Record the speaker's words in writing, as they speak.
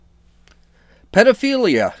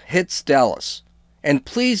Pedophilia hits Dallas. And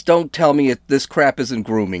please don't tell me this crap isn't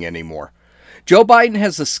grooming anymore. Joe Biden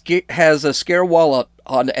has a scare wallet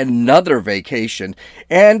on another vacation,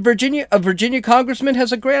 and a Virginia congressman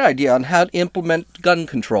has a great idea on how to implement gun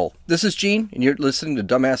control. This is Gene, and you're listening to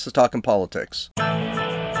Dumbasses Talking Politics.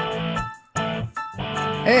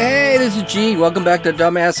 Hey, this is Gene. Welcome back to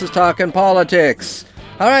Dumbasses Talking Politics.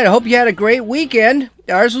 All right, I hope you had a great weekend.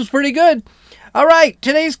 Ours was pretty good. All right,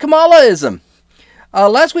 today's Kamalaism.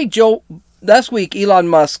 Last week, Elon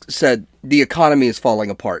Musk said the economy is falling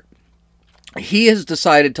apart. He has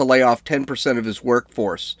decided to lay off 10% of his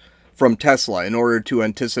workforce from Tesla in order to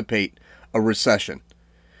anticipate a recession.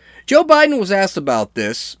 Joe Biden was asked about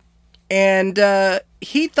this, and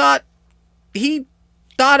he threw out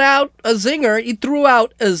a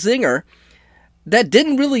zinger that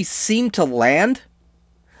didn't really seem to land.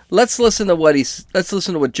 Let's listen to what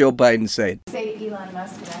Joe Biden said. Say to Elon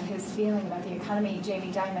Musk about his feeling about the economy.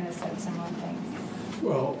 Jamie Dimon has said similar things.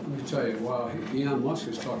 Well, let me tell you, while Elon Musk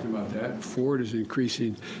is talking about that, Ford is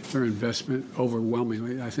increasing their investment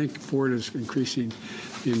overwhelmingly. I think Ford is increasing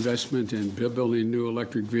the investment in building new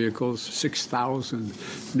electric vehicles, 6,000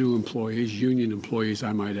 new employees, union employees,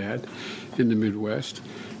 I might add, in the Midwest.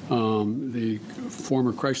 The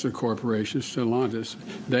former Chrysler Corporation, Stellantis,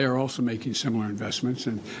 they are also making similar investments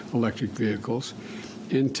in electric vehicles.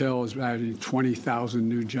 Intel is adding 20,000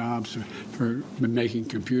 new jobs for making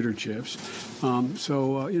computer chips. Lots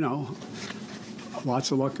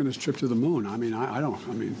of luck on his trip to the moon.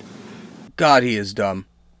 God, he is dumb.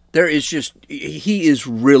 He is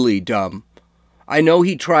really dumb. I know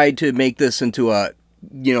he tried to make this into a,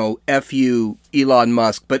 F you, Elon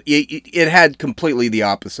Musk, but it had completely the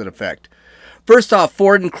opposite effect. First off,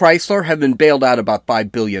 Ford and Chrysler have been bailed out about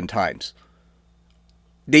 5 billion times.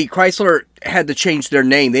 The Chrysler had to change their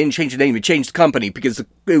name. They didn't change the name. They changed the company because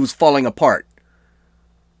it was falling apart.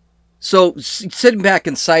 So sitting back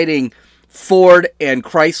and citing Ford and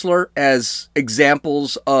Chrysler as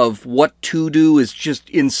examples of what to do is just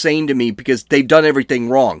insane to me because they've done everything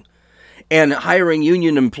wrong. And hiring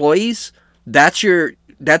union employees, that's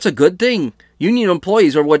a good thing. Union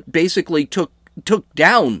employees are what basically took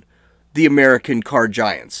down the American car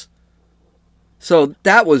giants. So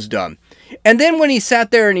that was dumb. And then when he sat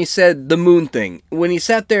there and he said the moon thing, when he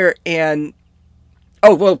sat there and...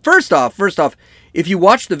 Oh, well, first off, if you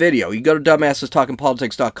watch the video, you go to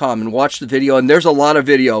dumbassestalkingpolitics.com and watch the video, and there's a lot of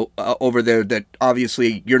video over there that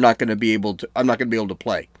obviously I'm not going to be able to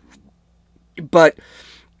play. But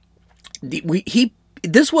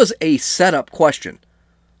this was a setup question.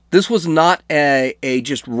 This was not a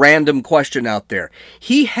just random question out there.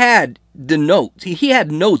 He had the notes. He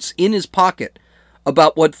had notes in his pocket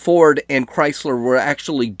about what Ford and Chrysler were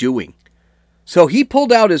actually doing. So he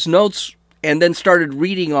pulled out his notes and then started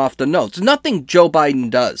reading off the notes. Nothing Joe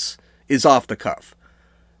Biden does is off the cuff.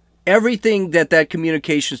 Everything that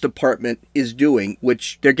communications department is doing,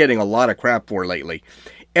 which they're getting a lot of crap for lately,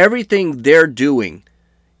 everything they're doing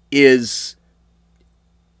is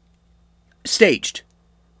staged.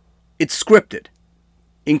 It's scripted,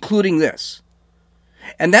 including this.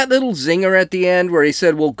 And that little zinger at the end where he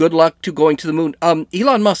said, well, good luck to going to the moon.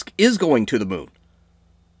 Elon Musk is going to the moon.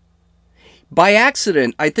 By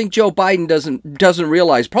accident, I think Joe Biden doesn't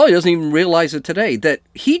realize, probably doesn't even realize it today, that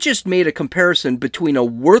he just made a comparison between a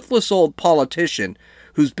worthless old politician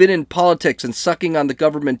who's been in politics and sucking on the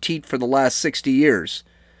government teat for the last 60 years,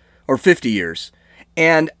 or 50 years,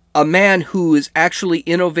 and a man who is actually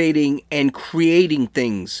innovating and creating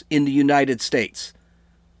things in the United States.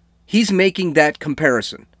 He's making that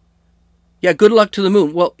comparison. Yeah, good luck to the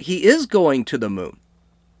moon. Well, he is going to the moon.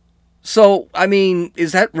 So,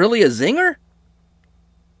 is that really a zinger?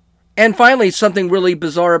 And finally, something really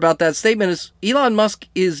bizarre about that statement is Elon Musk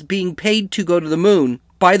is being paid to go to the moon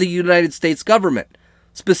by the United States government,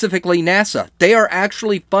 specifically NASA. They are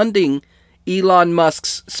actually funding Elon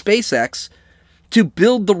Musk's SpaceX to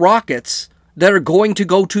build the rockets that are going to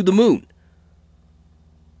go to the moon.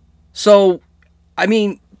 So,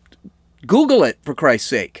 Google it, for Christ's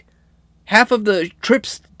sake. Half of the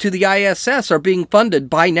trips to the ISS are being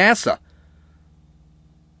funded by NASA.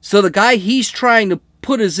 So the guy he's trying to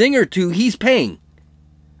put a zinger to, he's paying.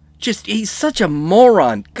 He's such a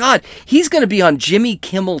moron. God, he's going to be on Jimmy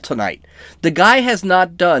Kimmel tonight. The guy has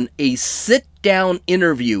not done a sit-down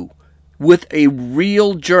interview with a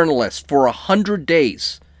real journalist for 100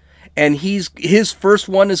 days. And his first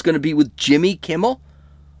one is going to be with Jimmy Kimmel.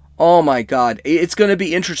 Oh my God, it's going to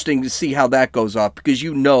be interesting to see how that goes off because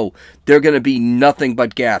they're going to be nothing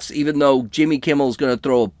but gaffes, even though Jimmy Kimmel is going to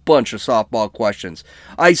throw a bunch of softball questions.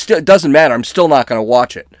 It doesn't matter, I'm still not going to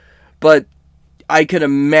watch it. But I can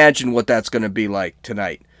imagine what that's going to be like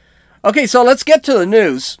tonight. Okay, so let's get to the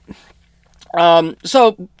news.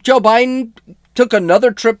 So Joe Biden took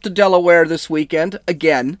another trip to Delaware this weekend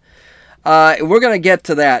again. And we're going to get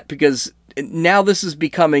to that because now this is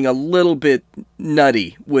becoming a little bit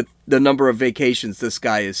nutty with the number of vacations this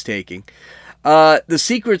guy is taking. The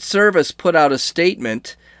Secret Service put out a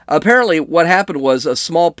statement. Apparently what happened was a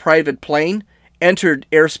small private plane entered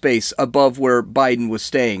airspace above where Biden was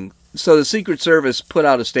staying. So the Secret Service put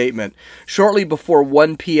out a statement shortly before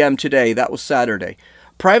 1 p.m. today. That was Saturday.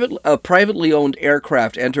 A privately owned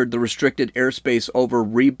aircraft entered the restricted airspace over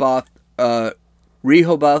Rehoboth,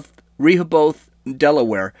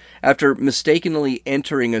 Delaware, after mistakenly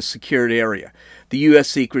entering a secured area. The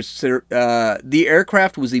U.S. the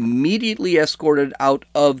aircraft was immediately escorted out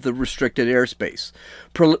of the restricted airspace.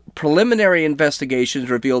 Preliminary investigations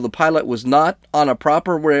reveal the pilot was not on a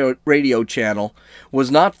proper radio channel,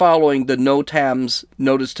 was not following the NOTAM's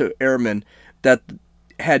notice to airmen that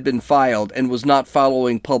had been filed, and was not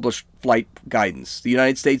following published flight guidance. The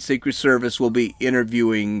United States Secret Service will be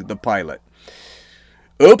interviewing the pilot.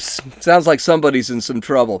 Oops, sounds like somebody's in some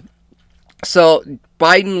trouble. So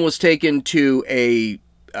Biden was taken to a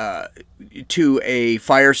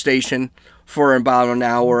fire station for about an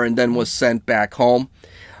hour and then was sent back home.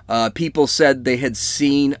 People said they had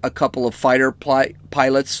seen a couple of fighter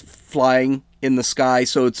pilots flying in the sky,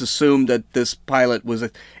 so it's assumed that this pilot was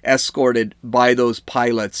escorted by those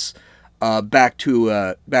pilots back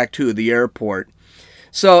to the airport.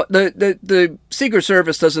 So the Secret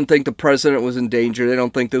Service doesn't think the president was in danger. They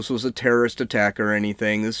don't think this was a terrorist attack or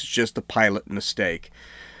anything. This is just a pilot mistake.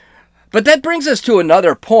 But that brings us to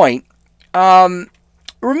another point.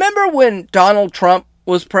 Remember when Donald Trump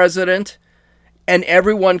was president and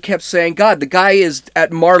everyone kept saying, God, the guy is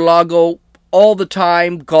at Mar-a-Lago all the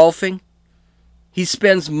time golfing? He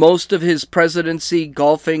spends most of his presidency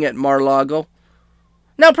golfing at Mar-a-Lago.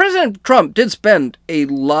 Now, President Trump did spend a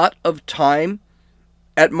lot of time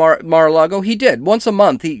at Mar-a-Lago. He did. Once a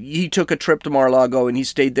month, he took a trip to Mar-a-Lago and he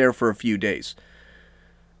stayed there for a few days.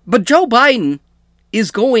 But Joe Biden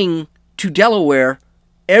is going to Delaware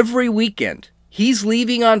every weekend. He's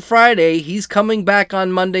leaving on Friday. He's coming back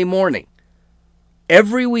on Monday morning.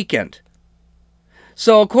 Every weekend.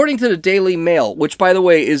 So according to the Daily Mail, which by the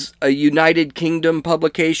way is a United Kingdom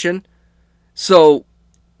publication, so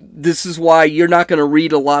this is why you're not going to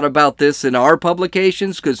read a lot about this in our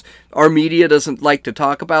publications, because our media doesn't like to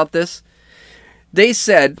talk about this. They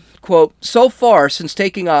said, quote, so far since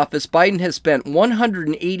taking office, Biden has spent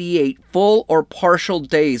 188 full or partial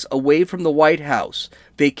days away from the White House,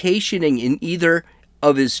 vacationing in either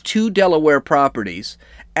of his 2 Delaware properties,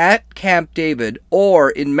 at Camp David,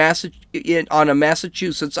 or on a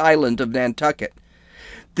Massachusetts island of Nantucket.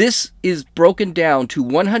 This is broken down to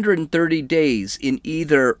 130 days in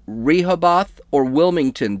either Rehoboth or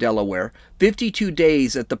Wilmington, Delaware, 52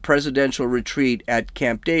 days at the presidential retreat at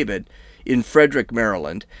Camp David in Frederick,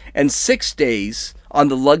 Maryland, and 6 days on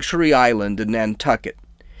the luxury island in Nantucket.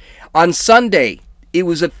 On Sunday, it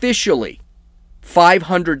was officially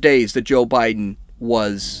 500 days that Joe Biden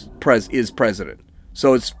is president.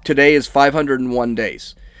 So today is 501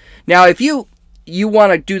 days. Now, if you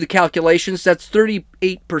want to do the calculations, that's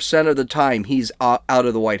 38% of the time he's out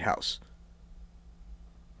of the White House.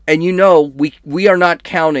 And you know, we are not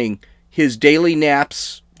counting his daily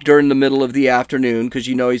naps during the middle of the afternoon, because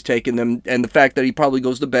you know he's taking them, and the fact that he probably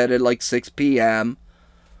goes to bed at like 6 p.m.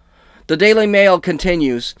 The Daily Mail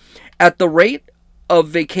continues, at the rate of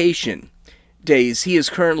vacation days he is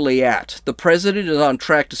currently at, the president is on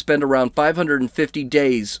track to spend around 550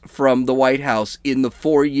 days from the White House in the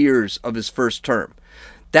 4 years of his first term.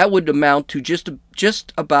 That would amount to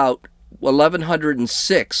just about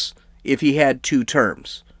 1,106 if he had 2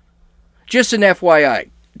 terms. Just an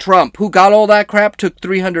FYI, Trump, who got all that crap, took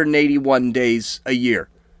 381 days a year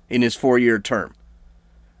in his 4-year term.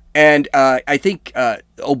 And I think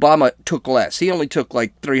Obama took less. He only took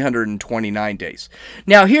like 329 days.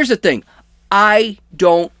 Now, here's the thing. I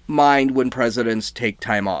don't mind when presidents take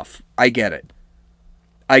time off. I get it.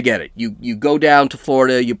 You go down to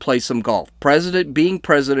Florida, you play some golf. Being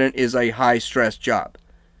president is a high-stress job.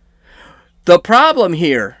 The problem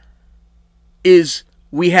here is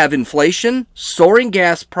we have inflation, soaring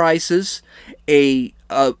gas prices, a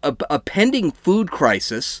pending food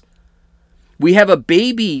crisis. We have a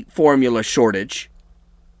baby formula shortage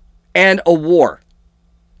and a war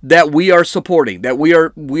that we are supporting, that we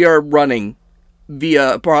are running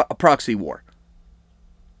via a proxy war.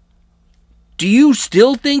 Do you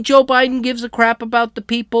still think Joe Biden gives a crap about the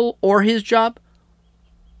people or his job?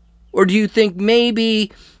 Or do you think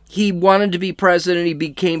maybe he wanted to be president, he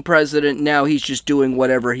became president, now he's just doing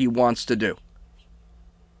whatever he wants to do.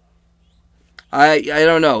 I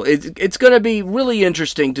don't know. It's going to be really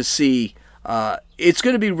interesting to see. It's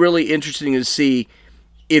going to be really interesting to see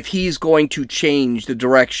if he's going to change the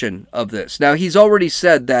direction of this. Now, he's already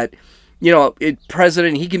said that,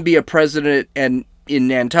 he can be a president and in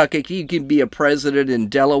Nantucket, he can be a president in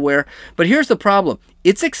Delaware. But here's the problem.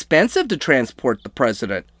 It's expensive to transport the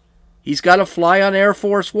president. He's got to fly on Air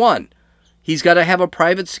Force One. He's got to have a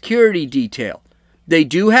private security detail. They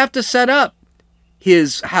do have to set up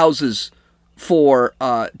his houses for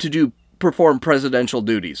to perform presidential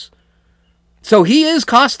duties. So he is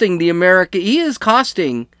costing the American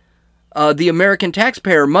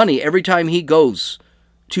taxpayer money every time he goes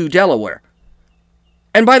to Delaware.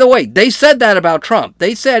 And by the way, they said that about Trump.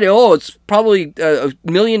 They said, it's probably $1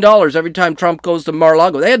 million every time Trump goes to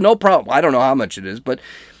Mar-a-Lago. They had no problem. I don't know how much it is, but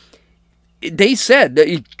they said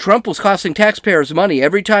that Trump was costing taxpayers money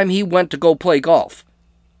every time he went to go play golf.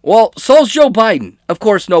 Well, so's Joe Biden. Of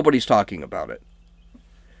course, nobody's talking about it.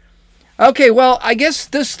 Okay, well, I guess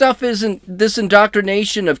this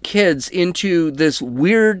indoctrination of kids into this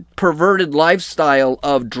weird, perverted lifestyle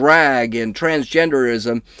of drag and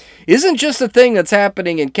transgenderism isn't just a thing that's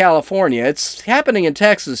happening in California. It's happening in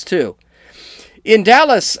Texas, too. In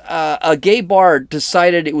Dallas, a gay bar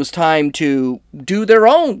decided it was time to put their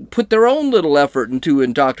own little effort into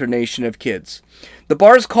indoctrination of kids. The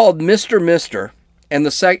bar's called Mr. Mister, and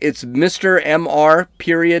it's Mr. M.R.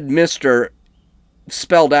 Mr.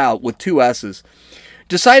 spelled out with 2 S's,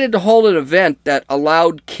 decided to hold an event that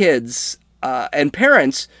allowed kids and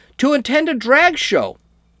parents to attend a drag show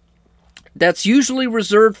that's usually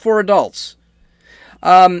reserved for adults.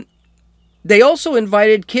 They also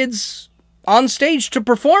invited kids on stage to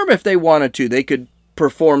perform if they wanted to. They could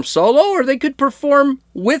perform solo, or they could perform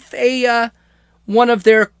with one of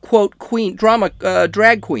their quote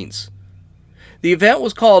drag queens. The event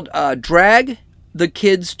was called Drag the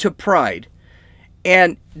Kids to Pride.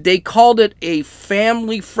 And they called it a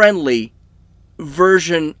family-friendly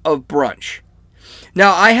version of brunch.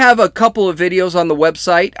 Now, I have a couple of videos on the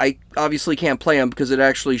website. I obviously can't play them because it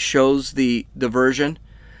actually shows the version.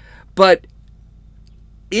 But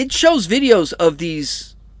it shows videos of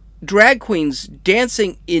these drag queens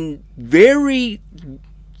dancing in very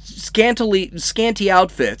scanty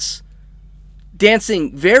outfits,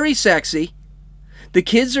 dancing very sexy. The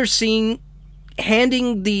kids are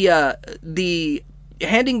handing the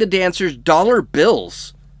dancers dollar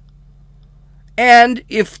bills. And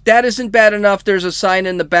if that isn't bad enough, there's a sign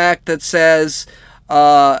in the back that says,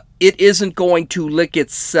 it isn't going to lick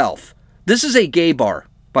itself. This is a gay bar,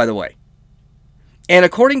 by the way. And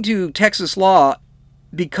according to Texas law,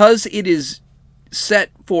 because it is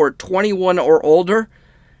set for 21 or older,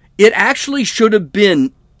 it actually should have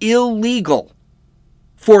been illegal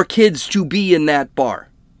for kids to be in that bar.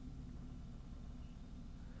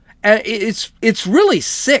 And it's really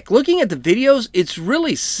sick. Looking at the videos, it's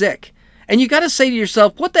really sick. And you got to say to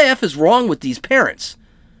yourself, what the F is wrong with these parents?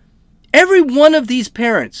 Every one of these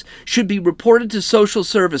parents should be reported to social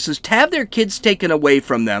services to have their kids taken away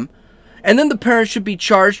from them. And then the parents should be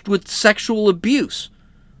charged with sexual abuse.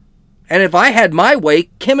 And if I had my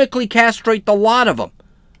way, chemically castrate the lot of them.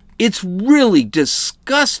 It's really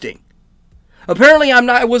disgusting. Apparently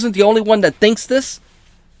I wasn't the only one that thinks this.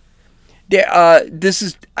 There are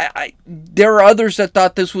others that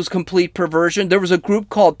thought this was complete perversion. There was a group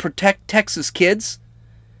called Protect Texas Kids.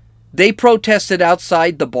 They protested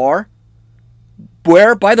outside the bar,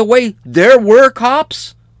 where, by the way, there were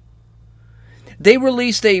cops. They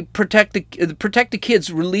released Protect the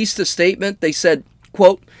Kids released a statement. They said,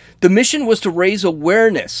 quote, "The mission was to raise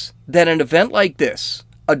awareness that an event like this,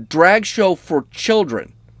 a drag show for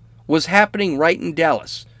children, was happening right in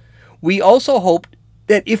Dallas. We also hoped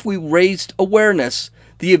that if we raised awareness,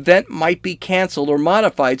 the event might be canceled or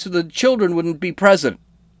modified so the children wouldn't be present."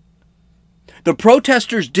 The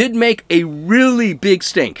protesters did make a really big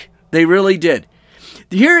stink. They really did.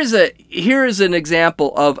 Here is an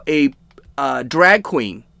example of a drag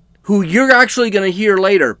queen who you're actually going to hear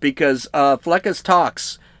later, because Flecka's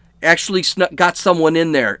Talks actually got someone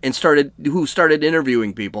in there and started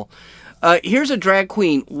interviewing people. Here's a drag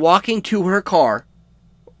queen walking to his car,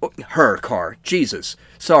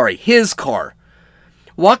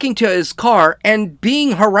 walking to his car and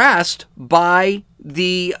being harassed by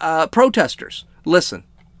the protesters. Listen.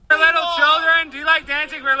 For little children? Do you like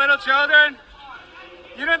dancing for little children?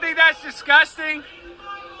 You don't think that's disgusting?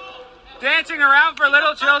 Dancing around for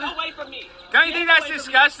little children? Away from me. Don't you think that's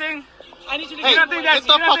disgusting? I need you to Hey, get get the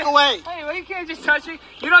fuck away. Hey, well, you can't just touch me.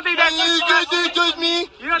 You don't think that's disgusting? me.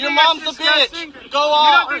 You don't Your think mom's a that's disgusting? bitch. Go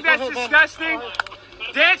off. You don't think that's disgusting?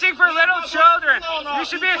 Dancing for little children. You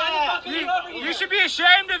should be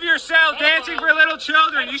ashamed of yourself. Dancing for little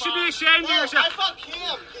children. You should be ashamed of yourself. fuck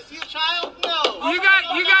him. Is he a child? No. You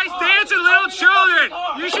guys dance with little children.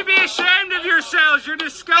 You should be ashamed of yourselves. You're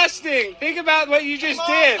disgusting. Think about what you just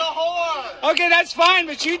did. whore. Okay, that's fine,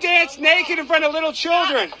 but you danced naked in front of little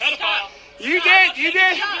children. You did. Do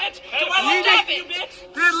I stop it, you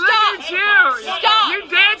bitch? Dude, look at you. Stop. You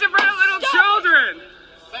dance in front of little children.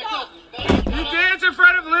 You dance in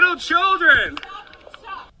front of little children.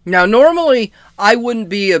 Now, normally, I wouldn't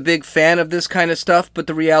be a big fan of this kind of stuff, but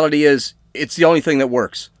the reality is, it's the only thing that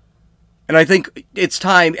works. And I think it's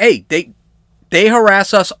time, hey, they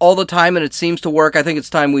harass us all the time and it seems to work. I think it's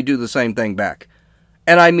time we do the same thing back.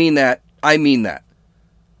 And I mean that.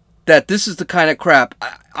 That this is the kind of crap,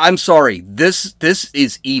 I'm sorry, this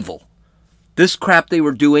is evil. This crap they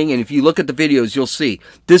were doing, and if you look at the videos, you'll see,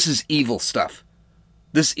 this is evil stuff.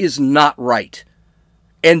 This is not right.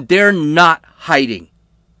 And they're not hiding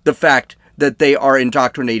the fact that they are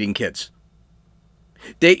indoctrinating kids.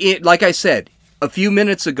 Like I said a few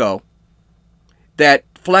minutes ago, that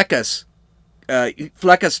Fleckus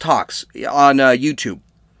Talks on YouTube,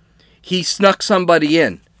 he snuck somebody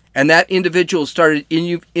in, and that individual started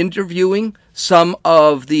interviewing some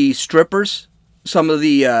of the strippers, some of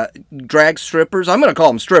the drag strippers. I'm going to call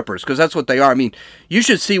them strippers because that's what they are. I mean, you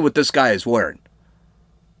should see what this guy is wearing.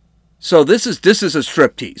 So this is a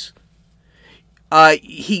striptease.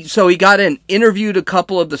 He got in, interviewed a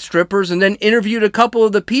couple of the strippers, and then interviewed a couple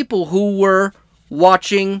of the people who were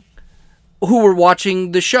watching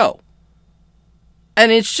the show.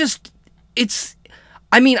 And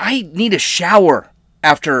I need a shower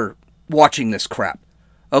after watching this crap.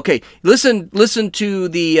 Okay, listen to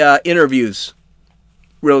the interviews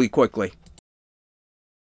really quickly.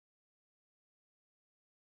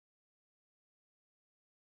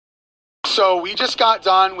 So we just got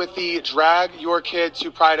done with the Drag Your Kid to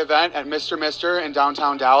Pride event at Mr. Mister in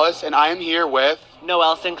downtown Dallas, and I am here with...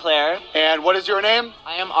 Noelle Sinclair. And what is your name?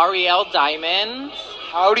 I am Ariel Diamond.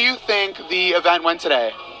 How do you think the event went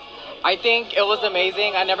today? I think it was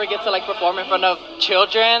amazing. I never get to perform in front of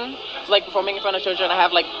children. Performing in front of children, I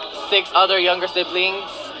have 6 other younger siblings.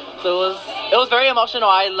 So it was very emotional.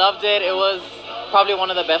 I loved it. It was probably one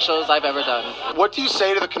of the best shows I've ever done. What do you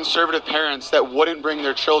say to the conservative parents that wouldn't bring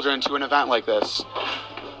their children to an event like this?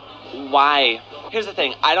 Why? Here's the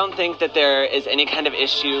thing. I don't think that there is any kind of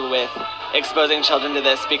issue with exposing children to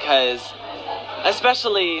this because,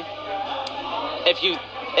 especially if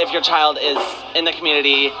your child is in the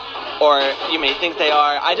community or you may think they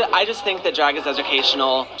are, I just think that drag is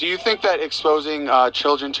educational. Do you think that exposing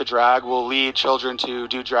children to drag will lead children to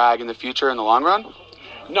do drag in the future in the long run?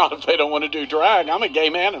 Not if they don't want to do drag. I'm a gay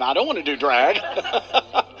man and I don't want to do drag.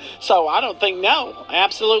 So I don't think, no,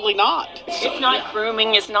 absolutely not. It's not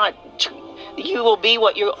grooming. It's not. You will be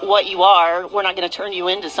what you are. We're not going to turn you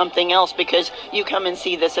into something else because you come and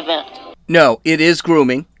see this event. No, it is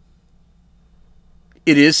grooming.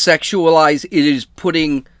 It is sexualized. It is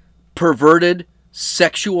putting perverted,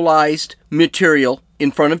 sexualized material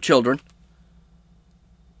in front of children.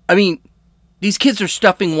 I mean, these kids are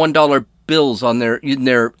stuffing $1 bills on in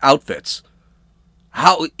their outfits.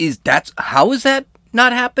 How is that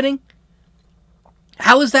not happening?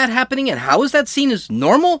 How is that happening, and how is that seen as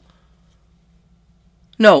normal?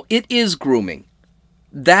 No, it is grooming.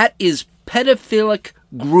 That is pedophilic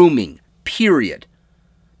grooming, period.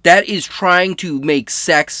 That is trying to make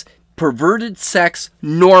sex, perverted sex,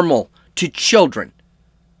 normal to children.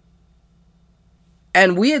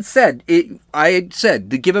 And I had said,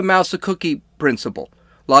 the give a mouse a cookie principle.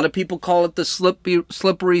 A lot of people call it the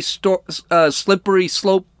slippery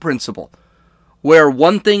slope principle, where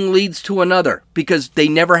one thing leads to another because they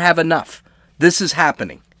never have enough. This is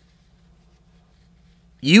happening.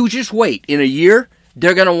 You just wait. In a year,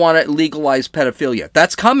 they're going to want to legalize pedophilia.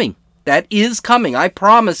 That's coming. That is coming. I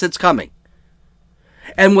promise it's coming.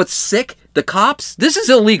 And what's sick, the cops, this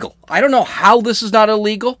is illegal. I don't know how this is not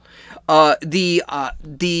illegal. The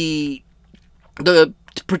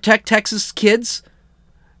Protect Texas kids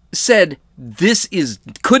said this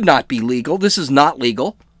could not be legal. This is not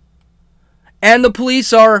legal. And the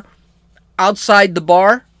police are outside the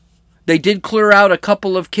bar. They did clear out a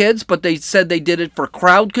couple of kids, but they said they did it for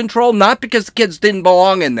crowd control, not because the kids didn't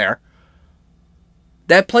belong in there.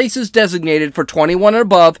 That place is designated for 21 and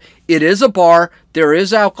above. It is a bar. There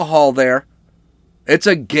is alcohol there. It's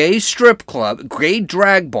a gay strip club, gay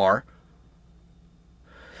drag bar.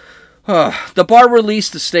 The bar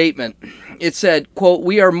released a statement. It said, quote,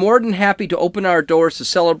 "We are more than happy to open our doors to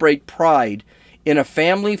celebrate Pride in a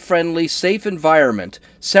family-friendly, safe environment,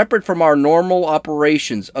 separate from our normal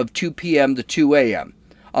operations of 2 p.m. to 2 a.m.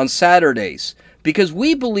 on Saturdays, because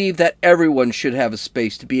we believe that everyone should have a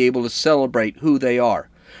space to be able to celebrate who they are.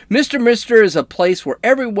 Mr. Mister is a place where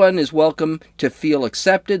everyone is welcome to feel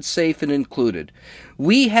accepted, safe, and included.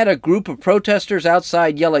 We had a group of protesters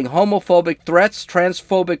outside yelling homophobic threats,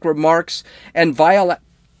 transphobic remarks, and vile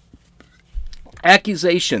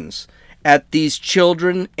accusations at these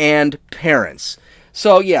children and parents."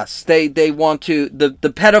 So yes, they want to, the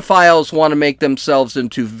pedophiles want to make themselves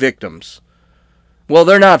into victims. Well,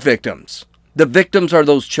 they're not victims. The victims are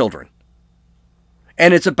those children.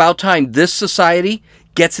 And it's about time this society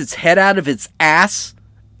gets its head out of its ass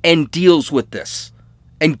and deals with this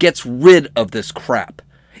and gets rid of this crap.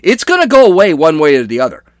 It's going to go away one way or the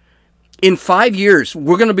other. In 5 years,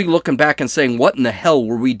 we're going to be looking back and saying, what in the hell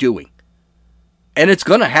were we doing? And it's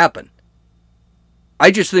going to happen.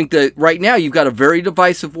 I just think that right now you've got a very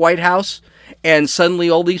divisive White House, and suddenly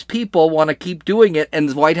all these people want to keep doing it, and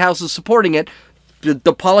the White House is supporting it.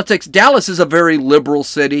 The politics, Dallas is a very liberal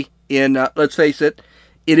city in, let's face it,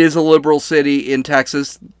 it is a liberal city in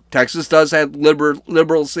Texas. Texas does have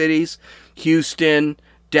liberal cities. Houston,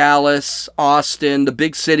 Dallas, Austin, the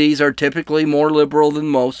big cities are typically more liberal than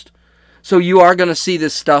most. So you are going to see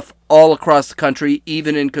this stuff all across the country,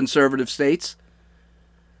 even in conservative states.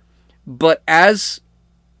 But as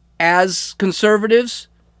conservatives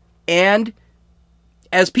and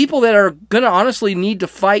as people that are going to honestly need to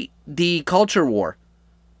fight the culture war,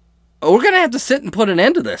 we're going to have to sit and put an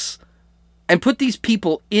end to this and put these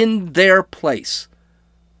people in their place,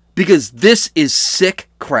 because this is sick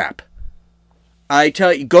crap. I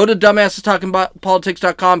tell you, go to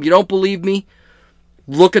dumbassestalkingpolitics.com. You don't believe me?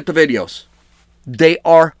 Look at the videos. They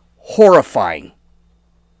are horrifying.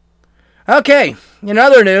 Okay, in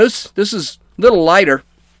other news, this is a little lighter.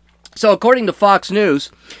 So according to Fox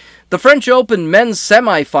News, the French Open men's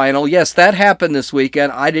semifinal, yes, that happened this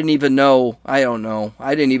weekend. I didn't even know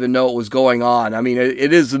it was going on. I mean,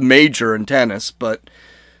 it is major in tennis, but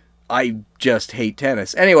I just hate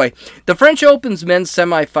tennis. Anyway, the French Open's men's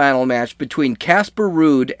semifinal match between Casper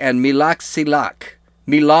Ruud and Milan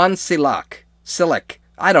Cilic,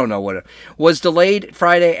 I don't know what it was, delayed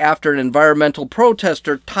Friday after an environmental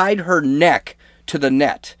protester tied her neck to the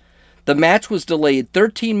net. The match was delayed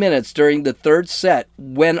 13 minutes during the third set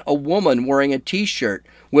when a woman wearing a t-shirt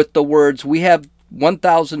with the words, "We have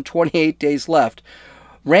 1,028 days left,"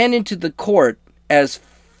 ran into the court as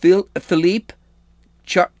Philippe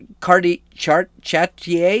Chartier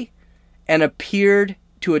and appeared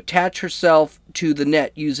to attach herself to the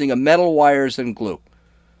net using metal wires and glue.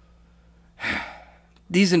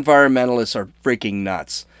 These environmentalists are freaking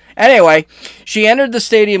nuts. Anyway, she entered the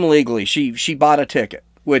stadium legally. She bought a ticket,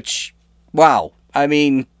 which, wow. I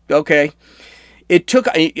mean, okay.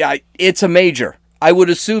 It's a major. I would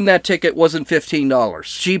assume that ticket wasn't $15.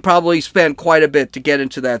 She probably spent quite a bit to get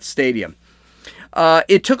into that stadium.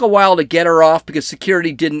 It took a while to get her off because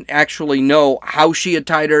security didn't actually know how she had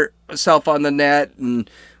tied herself on the net and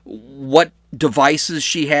what devices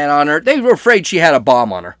she had on her. They were afraid she had a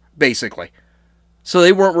bomb on her, basically. So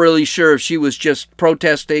they weren't really sure if she was just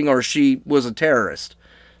protesting or she was a terrorist.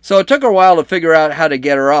 So it took her a while to figure out how to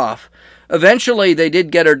get her off. Eventually, they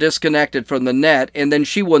did get her disconnected from the net, and then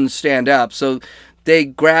she wouldn't stand up. So they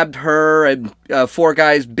grabbed her, and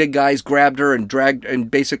big guys, grabbed her and dragged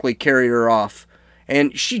and basically carried her off.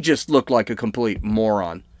 And she just looked like a complete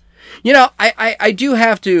moron. You know, I do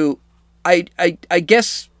have to, I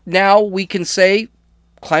guess now we can say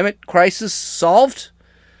climate crisis solved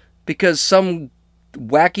because some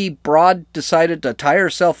wacky broad decided to tie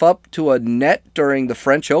herself up to a net during the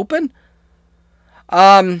French Open.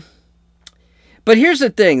 But here's the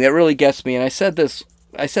thing that really gets me, and I said this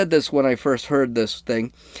when I first heard this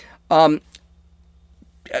thing.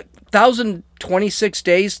 1,026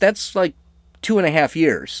 days, that's like 2.5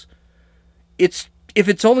 years. If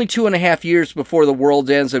it's only 2.5 years before the world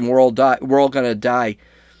ends and we're all going to die,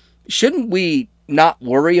 shouldn't we not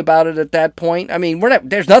worry about it at that point? I mean,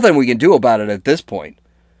 there's nothing we can do about it at this point.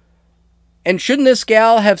 And shouldn't this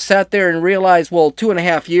gal have sat there and realized, well,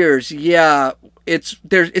 2.5 years, yeah, it's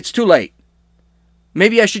too late.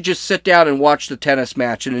 Maybe I should just sit down and watch the tennis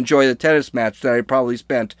match and enjoy the tennis match that I probably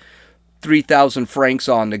spent 3,000 francs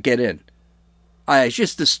on to get in. It's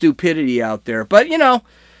just the stupidity out there. But, you know,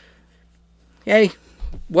 hey,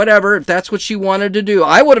 whatever, if that's what she wanted to do.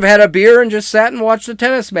 I would have had a beer and just sat and watched the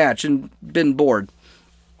tennis match and been bored.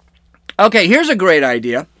 Okay, here's a great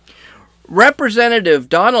idea. Representative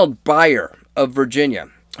Donald Byer of Virginia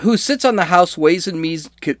who sits on the House Ways and Means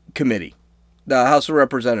Committee, the House of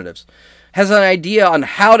Representatives, has an idea on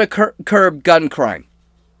how to curb gun crime.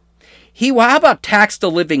 How about tax the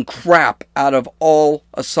living crap out of all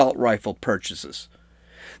assault rifle purchases?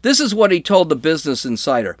 This is what he told the Business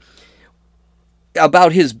Insider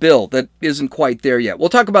about his bill that isn't quite there yet. We'll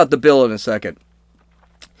talk about the bill in a second.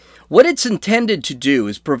 What it's intended to do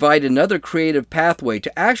is provide another creative pathway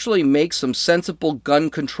to actually make some sensible gun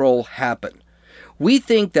control happen. We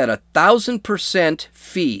think that 1,000%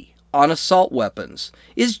 fee on assault weapons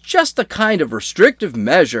is just the kind of restrictive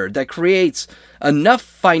measure that creates enough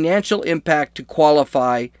financial impact to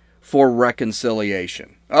qualify for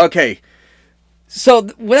reconciliation. Okay, so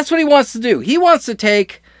that's what he wants to do. He wants to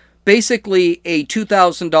take basically a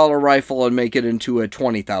 $2,000 rifle and make it into a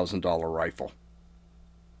 $20,000 rifle.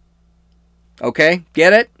 Okay,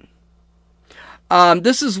 get it?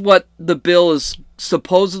 This is what the bill is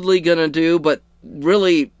supposedly going to do, but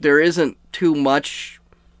really there isn't too much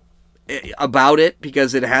about it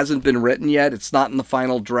because it hasn't been written yet. It's not in the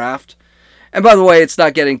final draft. And by the way, it's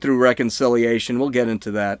not getting through reconciliation. We'll get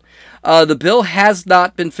into that. The bill has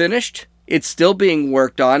not been finished. It's still being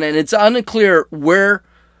worked on, and it's unclear when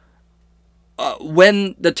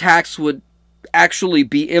the tax would actually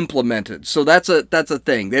be implemented. So that's a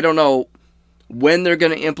thing. They don't know when they're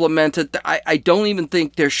going to implement it. I don't even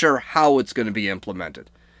think they're sure how it's going to be implemented.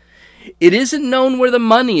 It isn't known where the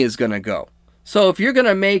money is going to go. So if you're going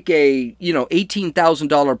to make a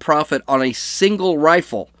 $18,000 profit on a single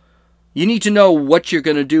rifle, you need to know what you're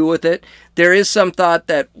going to do with it. There is some thought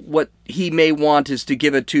that what he may want is to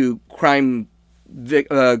give it to gun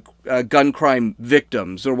crime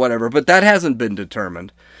victims or whatever, but that hasn't been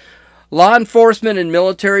determined. Law enforcement and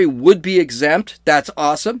military would be exempt. That's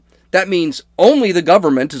awesome. That means only the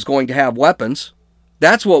government is going to have weapons.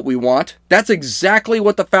 That's what we want. That's exactly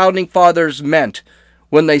what the Founding Fathers meant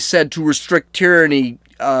when they said to restrict tyranny,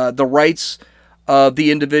 the rights of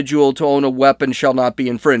the individual to own a weapon shall not be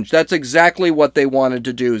infringed. That's exactly what they wanted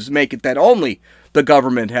to do, is make it that only the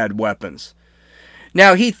government had weapons.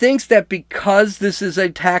 Now, he thinks that because this is a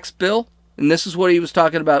tax bill, and this is what he was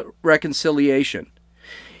talking about, reconciliation,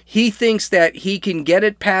 he thinks that he can get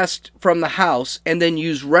it passed from the House and then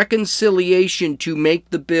use reconciliation to make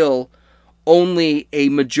the bill only a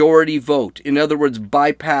majority vote. In other words,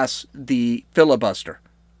 bypass the filibuster.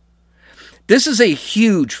 This is a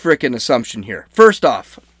huge frickin' assumption here. First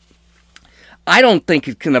off, I don't think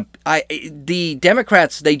it's going to... The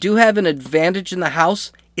Democrats, they do have an advantage in the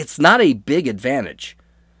House. It's not a big advantage.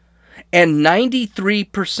 And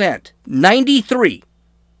 93%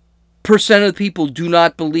 of the people do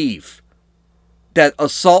not believe that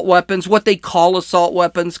assault weapons, what they call assault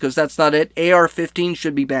weapons, because that's not it, AR-15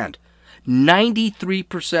 should be banned.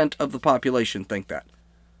 93% of the population think that.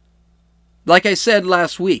 Like I said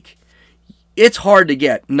last week, it's hard to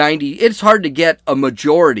get a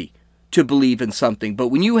majority to believe in something, but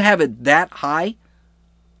when you have it that high,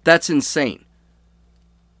 that's insane.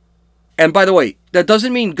 And by the way, that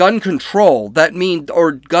doesn't mean gun control, that means,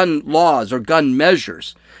 or gun laws or gun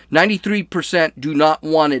measures. 93% do not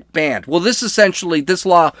want it banned. Well, this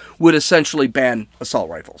law would essentially ban assault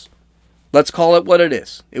rifles. Let's call it what it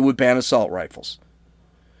is. It would ban assault rifles.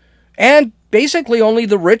 And basically only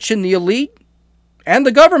the rich and the elite and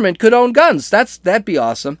the government could own guns. That'd be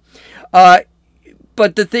awesome. But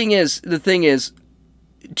the thing is,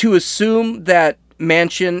 to assume that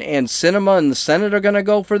Manchin and Sinema and the Senate are going to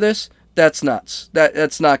go for this, that's nuts.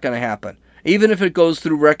 That's not going to happen. Even if it goes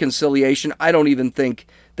through reconciliation, I don't even think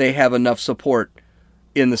they have enough support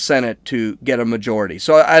in the Senate to get a majority.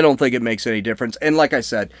 So I don't think it makes any difference. And like I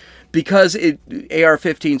said, because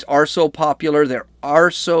AR-15s are so popular, there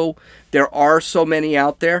are so many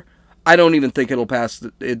out there, I don't even think it'll pass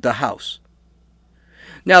the House.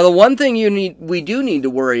 Now, the one thing we do need to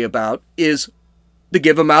worry about is the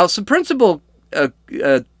give a mouse a principle,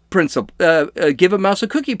 give a mouse a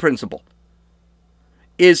cookie principle.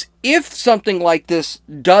 Is if something like this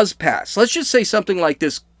does pass, let's just say something like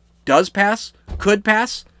this does pass, could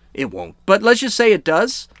pass, it won't, but let's just say it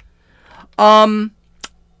does.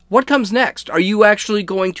 What comes next? Are you actually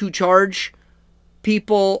going to charge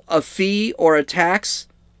people a fee or a tax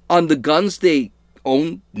on the guns they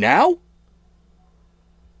own now?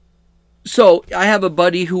 So I have a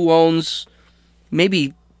buddy who owns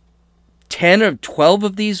maybe 10 or 12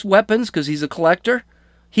 of these weapons because he's a collector.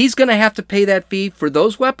 He's going to have to pay that fee for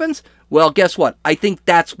those weapons? Well, guess what? I think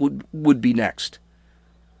that's what would be next.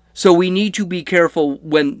 So we need to be careful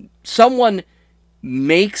when someone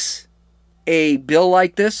makes a bill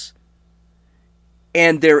like this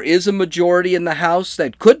and there is a majority in the House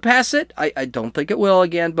that could pass it. I don't think it will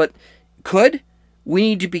again, but could. we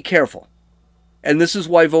need to be careful. And this is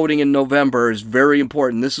why voting in November is very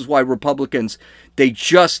important. This is why Republicans, they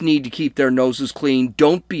just need to keep their noses clean.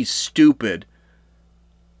 Don't be stupid.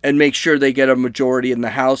 And make sure they get a majority in the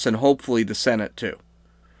House and hopefully the Senate too.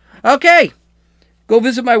 Okay. Go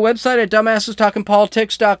visit my website at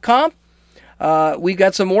dumbassestalkingpolitics.com. We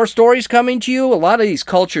got some more stories coming to you. A lot of these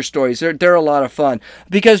culture stories, they're a lot of fun.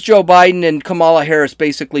 Because Joe Biden and Kamala Harris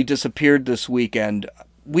basically disappeared this weekend,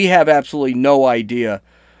 we have absolutely no idea.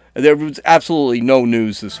 There was absolutely no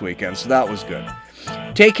news this weekend, so that was good.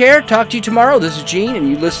 Take care. Talk to you tomorrow. This is Gene, and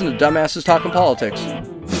you listen to Dumbasses Talking Politics.